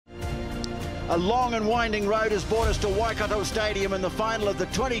A long and winding road has brought us to Waikato Stadium in the final of the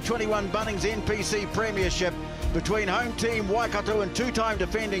 2021 Bunnings NPC Premiership between home team Waikato and two-time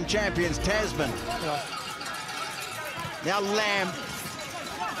defending champions Tasman. Now Lamb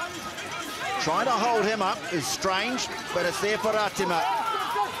trying to hold him up is strange, but it's there for Atima.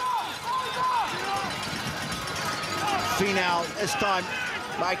 Final this time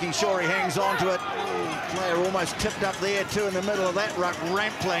making sure he hangs on to it. Player almost tipped up there too in the middle of that ruck.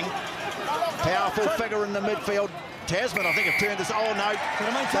 Rampling, powerful figure in the midfield. Tasman, I think, have turned this. Oh no,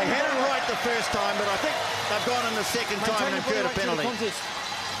 they had it right the first time, but I think they've gone in the second time and incurred a penalty.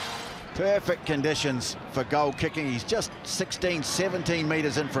 Perfect conditions for goal kicking. He's just 16, 17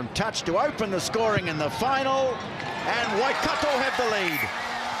 metres in from touch to open the scoring in the final, and Waikato have the lead.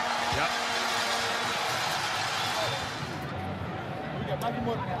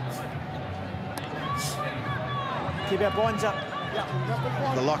 Keep our binds up.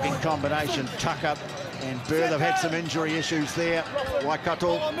 The locking combination, Tucker and Burr, they've had some injury issues there.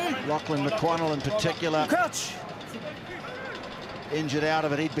 Waikato, Lachlan McQuannell in particular, Crouch. injured out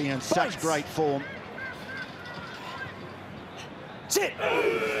of it. He'd been in such great form. Sit.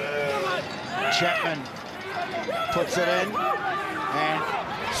 Chapman puts it in and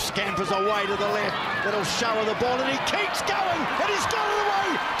scampers away to the left. Little show of the ball, and he keeps going, and he's got it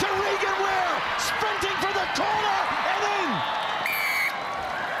away to Regan Ware, sprinting for the corner, and in.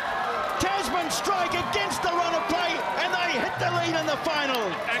 Tasman strike against the run of play, and they hit the lead in the final.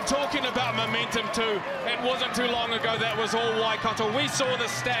 And talking about momentum too, it wasn't too long ago that was all Waikato. We saw the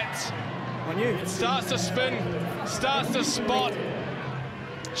stats. On you. It starts to spin, starts to spot,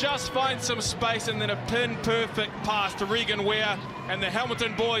 just finds some space, and then a pin-perfect pass to Regan Ware, and the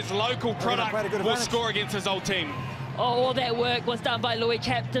Hamilton boys' local product will score against his old team. Oh, all that work was done by Louis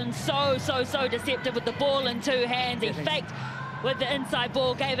Chapman. So deceptive with the ball in two hands. He faked with the inside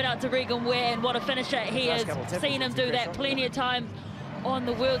ball, gave it out to Regan Ware, and what a finisher he is. Seen him do that plenty of times on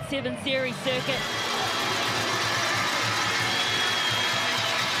the World 7 Series circuit.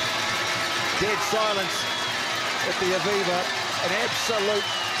 Dead silence at the Aviva. An absolute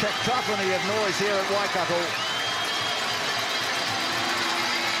cacophony of noise here at Waikato.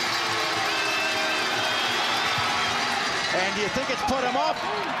 And you think it's put him off?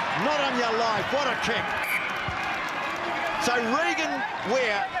 Not on your life. What a kick. So Regan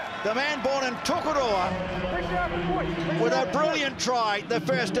Ware, the man born in Tokoroa, with a brilliant try, the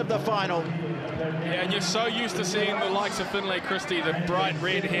first of the final. Yeah, and you're so used to seeing the likes of Finlay Christie, the bright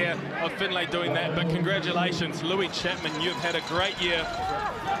red hair of Finlay doing that, but congratulations, Louis Chapman, you've had a great year.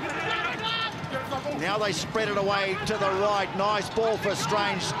 Now they spread it away to the right. Nice ball for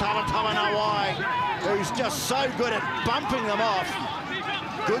Strange. Tawatanawai, who's just so good at bumping them off.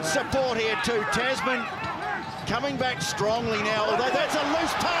 Good support here too. Tasman coming back strongly now, although that's a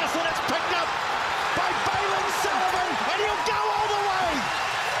loose pass, and it's picked up by Balin Sullivan, and he'll go all the way.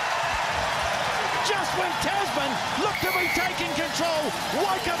 Just when Tasman looked to be taking control,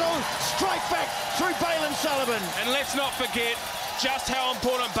 Waikato strike back through Balin Sullivan. And let's not forget just how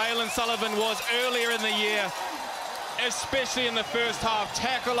important Balin Sullivan was earlier in the year, especially in the first half.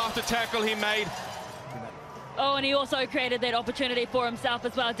 Tackle after tackle he made. Oh, and he also created that opportunity for himself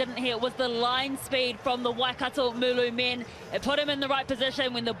as well, didn't he? It was the line speed from the Waikato Mulu men. It put him in the right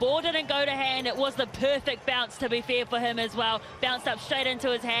position. When the ball didn't go to hand, it was the perfect bounce, to be fair, for him as well. Bounced up straight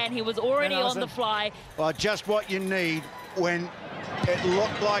into his hand. He was already on the fly. Well, just what you need when it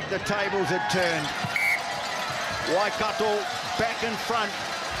looked like the tables had turned. Waikato back in front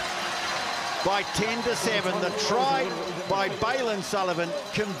by 10-7. The try by Balin Sullivan,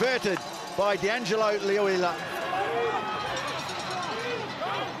 converted by D'Angelo Leoila.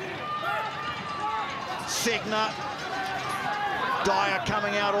 Segner, Dyer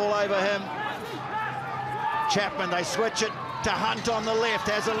coming out all over him. Chapman, they switch it to Hunt on the left,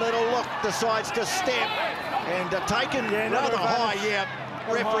 has a little look, decides to step, and taken rather high,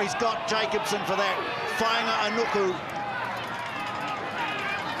 Referee's got Jacobson for that. Whainga Anuku.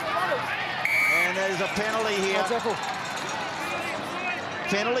 And there's a penalty here.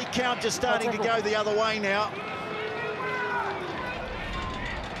 Penalty count just starting to go the other way now.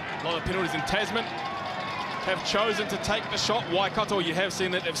 A lot of penalties in Tasman. Have chosen to take the shot. Waikato, you have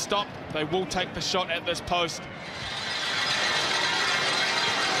seen that they've stopped. They will take the shot at this post.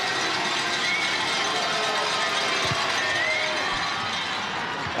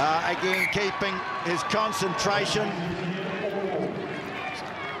 Again, keeping his concentration.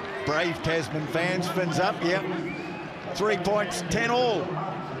 Brave Tasman fans, fins up, 3 points, 10 all.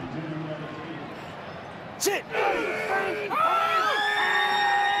 Sit.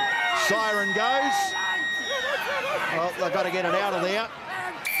 Siren goes. Well, they've got to get it out of there.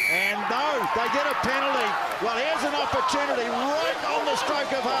 And no, They get a penalty. Well, here's an opportunity right on the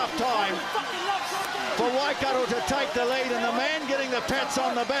stroke of half-time for Waikato to take the lead, and the man getting the pats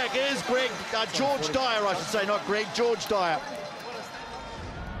on the back is George Dyer, I should say, not Greg, George Dyer.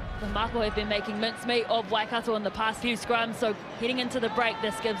 The Mako have been making mincemeat of Waikato in the past few scrums, so heading into the break,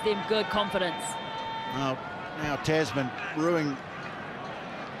 this gives them good confidence. Well, now Tasman ruining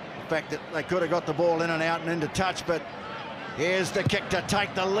the fact that they could have got the ball in and out and into touch, but here's the kick to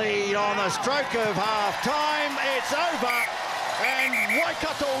take the lead on the stroke of half-time. It's over, and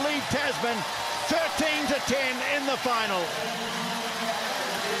Waikato lead Tasman 13-10 in the final.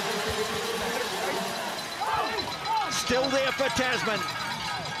 Still there for Tasman.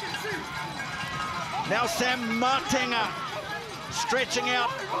 Now Sam Martinga stretching out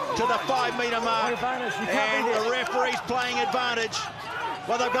to the 5-metre mark, and the referee's playing advantage.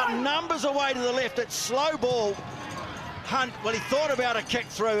 Well, they've got numbers away to the left. It's slow ball. Hunt, well, he thought about a kick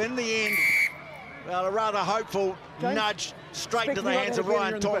through. In the end, well, a rather hopeful nudge straight into the hands of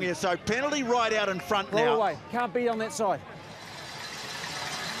Ryan Tongia. So penalty right out in front now. Roll away. Can't beat on that side.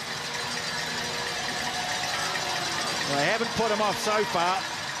 Well, they haven't put him off so far.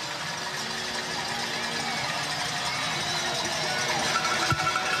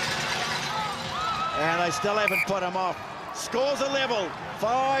 And they still haven't put him off. Scores are level.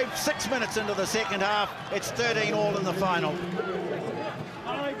 6 minutes into the second half. It's 13-all in the final.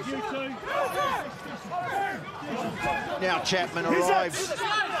 Now Chapman arrives.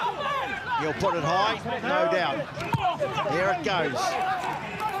 He'll put it high, no doubt. Here it goes.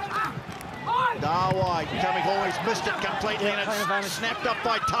 Nawai coming, always missed it completely, and it's snapped up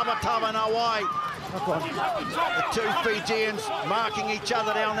by Tava Nawai. The two Fijians marking each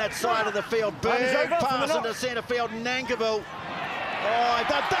other down that side of the field. Big pass into centre field, Nankiville. Oh,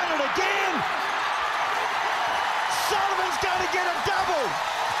 they've done it again! Sullivan's going to get a double!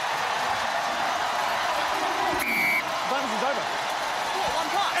 Bunnings is over.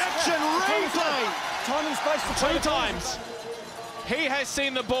 Action replay! Time and space for 2 times. He has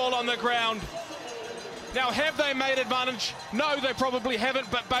seen the ball on the ground. Now, have they made advantage? No, they probably haven't,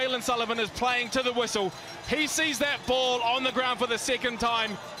 but Balin Sullivan is playing to the whistle. He sees that ball on the ground for the second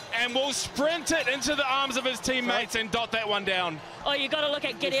time and will sprint it into the arms of his teammates and dot that one down. Oh, you got to look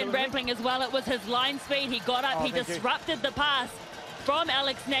at Gideon Rampling as well. It was his line speed. He got up, he disrupted the pass from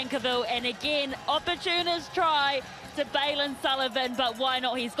Alex Nankiville, and again, opportunist try to Balin Sullivan, but why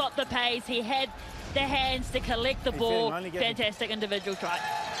not? He's got the pace, he had the hands to collect the ball. Fantastic individual try.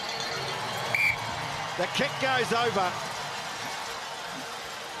 The kick goes over.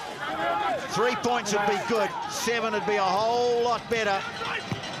 3 points would be good. 7 would be a whole lot better.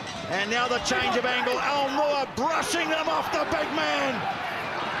 And now the change of angle. Almoa brushing them off the big man.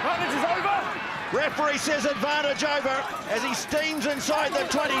 Advantage is over. Referee says advantage over as he steams inside the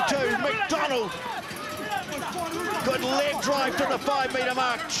 22. McDonald. Good leg drive to the 5-metre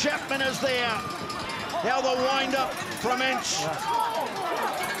mark. Chapman is there. Now the wind-up from Inch.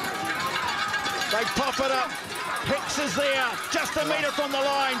 They pop it up. Hicks is there, just a metre from the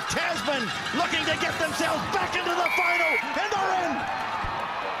line. Tasman looking to get themselves back into the final, and they're in.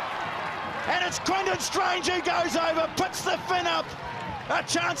 And it's Quinton Strange who goes over, puts the fin up. A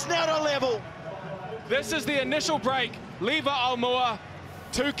chance now to level. This is the initial break. Levi Almoa,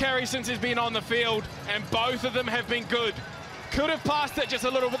 2 carries since he's been on the field, and both of them have been good. Could have passed it just a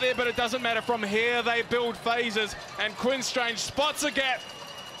little bit there, but it doesn't matter. From here, they build phases, and Quinn Strange spots a gap,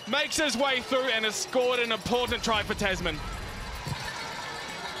 makes his way through, and has scored an important try for Tasman.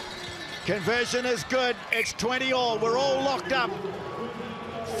 Conversion is good. It's 20-all. We're all locked up.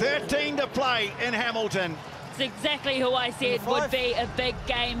 13 to play in Hamilton. It's exactly who I said would be a big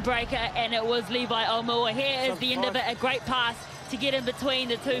game breaker, and it was Levi Almoa. Here is the end of it, a great pass to get in between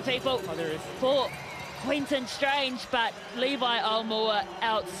the two people for Quinton Strange, but Levi Almoa,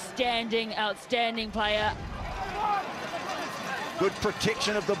 outstanding, outstanding player. Good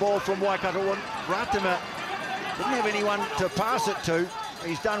protection of the ball from Waikato. Ratima didn't have anyone to pass it to.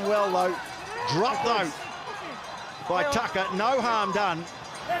 He's done well, though. Dropped, though, by Tucker. No harm done.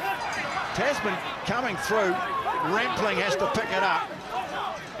 Tasman coming through. Rampling has to pick it up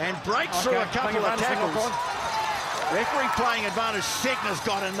and breaks through a couple of tackles. Referee playing advantage. Segner's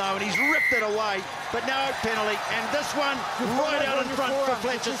got him, though, and he's ripped it away. But no penalty. And this one right out in front for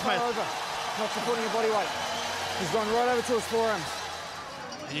Fletcher Smith. Not supporting your body weight. He's gone right over to his forearms.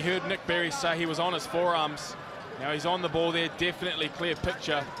 You heard Nick Berry say he was on his forearms. Now he's on the ball there, definitely clear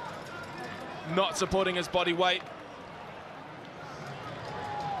picture. Not supporting his body weight.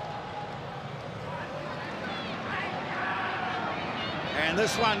 And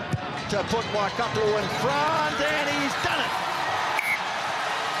this one to put Waikato in front, and he's done it.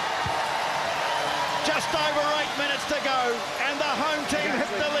 Just over 8 minutes to go, and the home team hit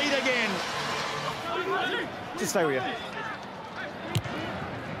the lead again. Just stay with you.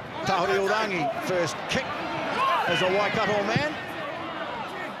 Tahori first kick as a Waikato man.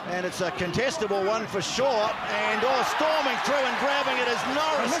 And it's a contestable one for sure. And storming through and grabbing it is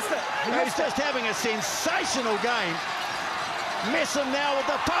Norris. He's just having a sensational game. Messam now with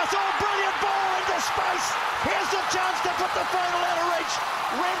the pass. Oh, brilliant ball into space. Here's the chance to put the final out of reach.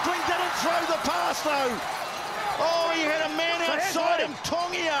 Rampling didn't throw the pass though. Oh, he had a man outside him,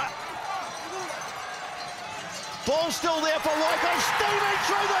 Tongia. Ball still there for Waikato. Steaming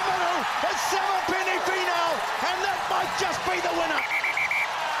through the middle. It's Samapeni Final. And that might just be the winner.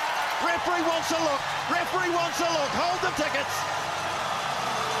 Referee wants a look. Referee wants a look. Hold the tickets.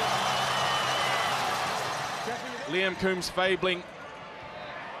 Liam Coombs fabling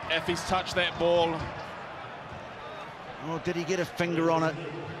if he's touched that ball. Oh, did he get a finger on it?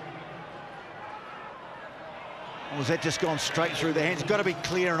 Or was that just gone straight through the hands? It's got to be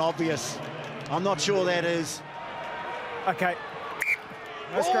clear and obvious. I'm not sure that is. Okay.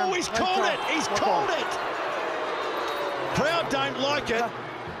 Oh, he's called it. He's called it. Crowd don't like it.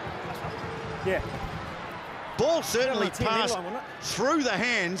 Yeah. Ball certainly passed through the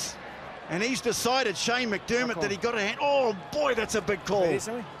hands, and he's decided, Shane McDermott, that he got a hand. Oh, boy, that's a big call. And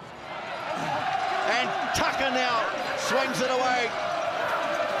Tucker now swings it away.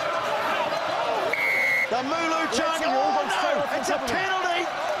 The Mulu chant. Oh, no, it's a penalty.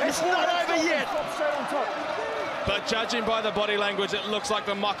 It's not over yet. But judging by the body language, it looks like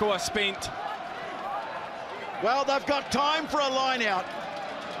the Makua spent. Well, they've got time for a line out.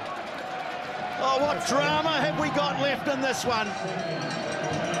 Oh, what drama have we got left in this one?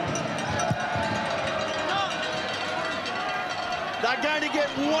 They're going to get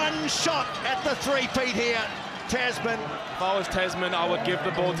one shot at the 3-peat here, Tasman. If I was Tasman, I would give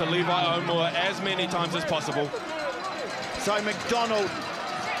the ball to Levi Omua as many times as possible. So McDonald,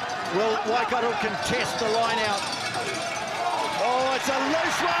 will Waikato contest the line out? Oh, it's a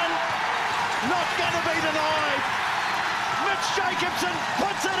loose one. Not going to be denied. Mitch Jacobson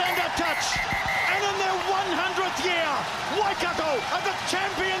puts it into touch. And in their 100th year, Waikato are the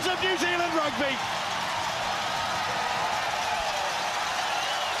champions of New Zealand rugby.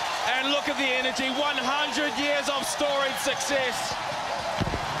 And look at the energy, 100 years of storied success.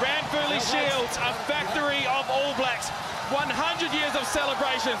 Ranfurly Shields, a factory of All Blacks, 100 years of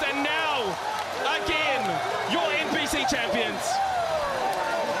celebrations, and now, again, your NPC champions.